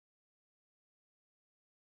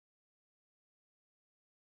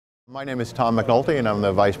My name is Tom McNulty, and I'm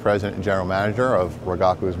the Vice President and General Manager of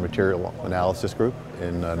Rigaku's Material Analysis Group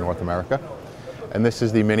in North America. And this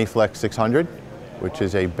is the MiniFlex 600, which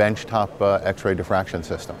is a benchtop X-ray diffraction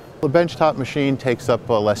system. The benchtop machine takes up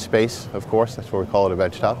less space, of course. That's why we call it a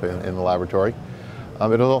benchtop in the laboratory.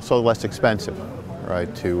 It is also less expensive,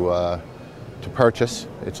 right, to purchase.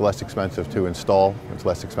 It's less expensive to install. It's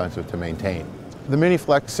less expensive to maintain. The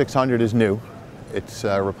MiniFlex 600 is new. It's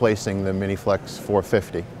replacing the MiniFlex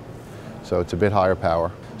 450. So it's a bit higher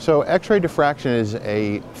power. So X-ray diffraction is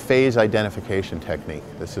a phase identification technique.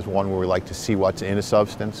 This is one where we like to see what's in a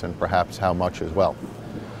substance and perhaps how much as well.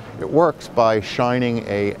 It works by shining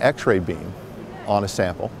a X-ray beam on a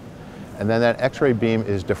sample, and then that X-ray beam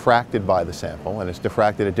is diffracted by the sample, and it's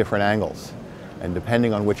diffracted at different angles. And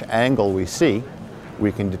depending on which angle we see,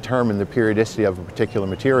 we can determine the periodicity of a particular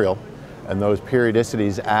material, and those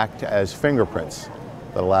periodicities act as fingerprints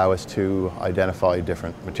that allow us to identify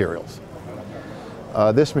different materials.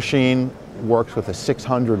 This machine works with a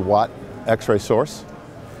 600-watt X-ray source,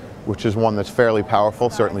 which is one that's fairly powerful,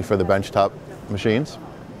 certainly for the benchtop machines.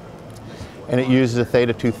 And it uses a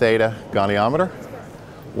theta-2-theta goniometer,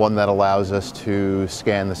 one that allows us to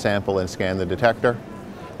scan the sample and scan the detector.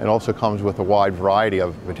 It also comes with a wide variety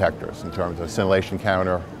of detectors in terms of scintillation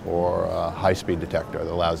counter or a high-speed detector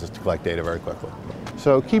that allows us to collect data very quickly.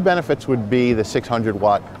 So key benefits would be the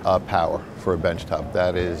 600-watt power for a benchtop.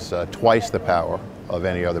 That is twice the power of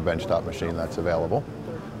any other benchtop machine that's available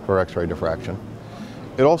for X-ray diffraction.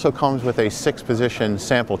 It also comes with a 6-position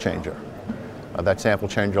sample changer. That sample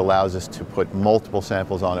changer allows us to put multiple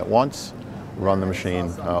samples on at once, run the machine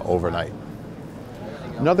overnight.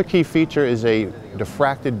 Another key feature is a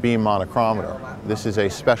diffracted beam monochromator. This is a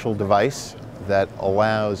special device that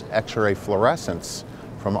allows X-ray fluorescence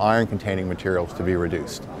from iron-containing materials to be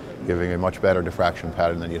reduced, giving a much better diffraction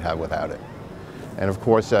pattern than you'd have without it. And of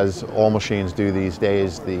course, as all machines do these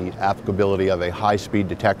days, the applicability of a high-speed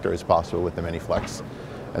detector is possible with the MiniFlex.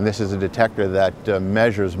 And this is a detector that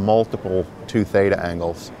measures multiple 2-theta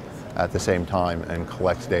angles at the same time and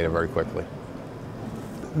collects data very quickly.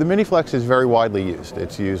 The MiniFlex is very widely used.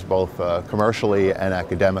 It's used both commercially and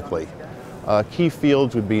academically. Key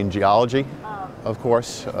fields would be in geology, of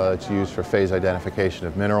course. It's used for phase identification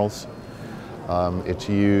of minerals. It's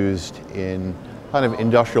used in kind of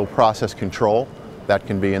industrial process control. That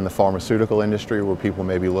can be in the pharmaceutical industry where people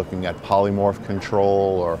may be looking at polymorph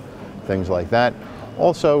control or things like that.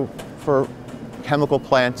 Also for chemical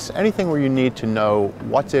plants, anything where you need to know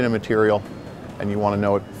what's in a material and you want to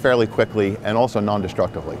know it fairly quickly and also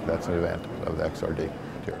non-destructively. That's an advantage of the XRD.